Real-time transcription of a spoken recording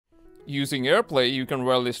Using AirPlay, you can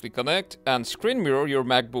wirelessly connect and screen mirror your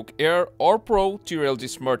MacBook Air or Pro to your LG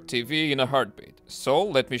Smart TV in a heartbeat. So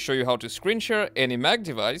let me show you how to screen share any Mac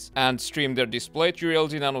device and stream their display to your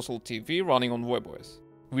LG NanoCell TV running on webOS.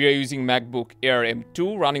 We are using MacBook Air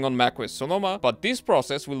M2 running on macOS Sonoma, but this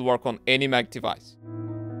process will work on any Mac device.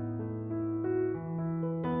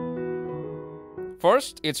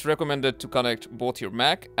 First, it's recommended to connect both your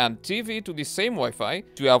Mac and TV to the same Wi-Fi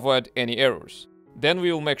to avoid any errors. Then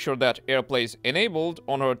we will make sure that AirPlay is enabled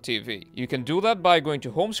on our TV. You can do that by going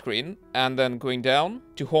to Home Screen and then going down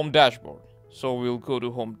to Home Dashboard. So we'll go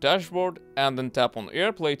to Home Dashboard and then tap on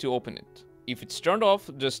AirPlay to open it. If it's turned off,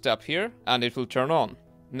 just tap here and it will turn on.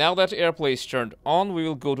 Now that AirPlay is turned on, we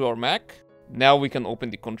will go to our Mac. Now we can open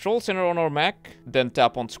the control center on our Mac, then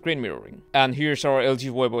tap on screen mirroring. And here's our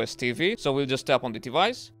LG webOS TV, so we'll just tap on the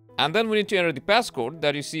device. And then we need to enter the passcode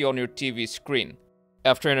that you see on your TV screen.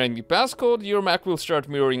 After entering the passcode, your Mac will start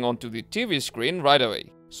mirroring onto the TV screen right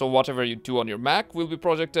away. So whatever you do on your Mac will be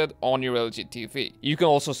projected on your LG TV. You can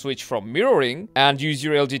also switch from mirroring and use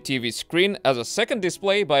your LG TV screen as a second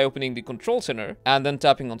display by opening the control center and then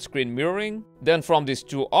tapping on screen mirroring. Then from these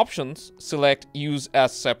two options, select use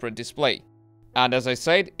as separate display. And as I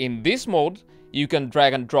said, in this mode, you can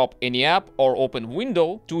drag and drop any app or open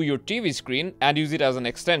window to your TV screen and use it as an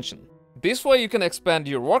extension. This way you can expand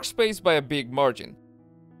your workspace by a big margin.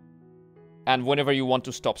 And whenever you want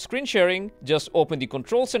to stop screen sharing, just open the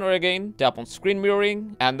control center again, tap on screen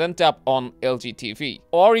mirroring, and then tap on LG TV.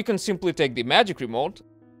 Or you can simply take the magic remote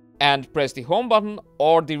and press the home button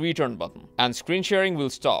or the return button, and screen sharing will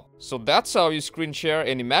stop. So that's how you screen share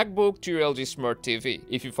any MacBook to your LG Smart TV.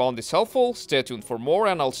 If you found this helpful, stay tuned for more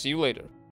and I'll see you later.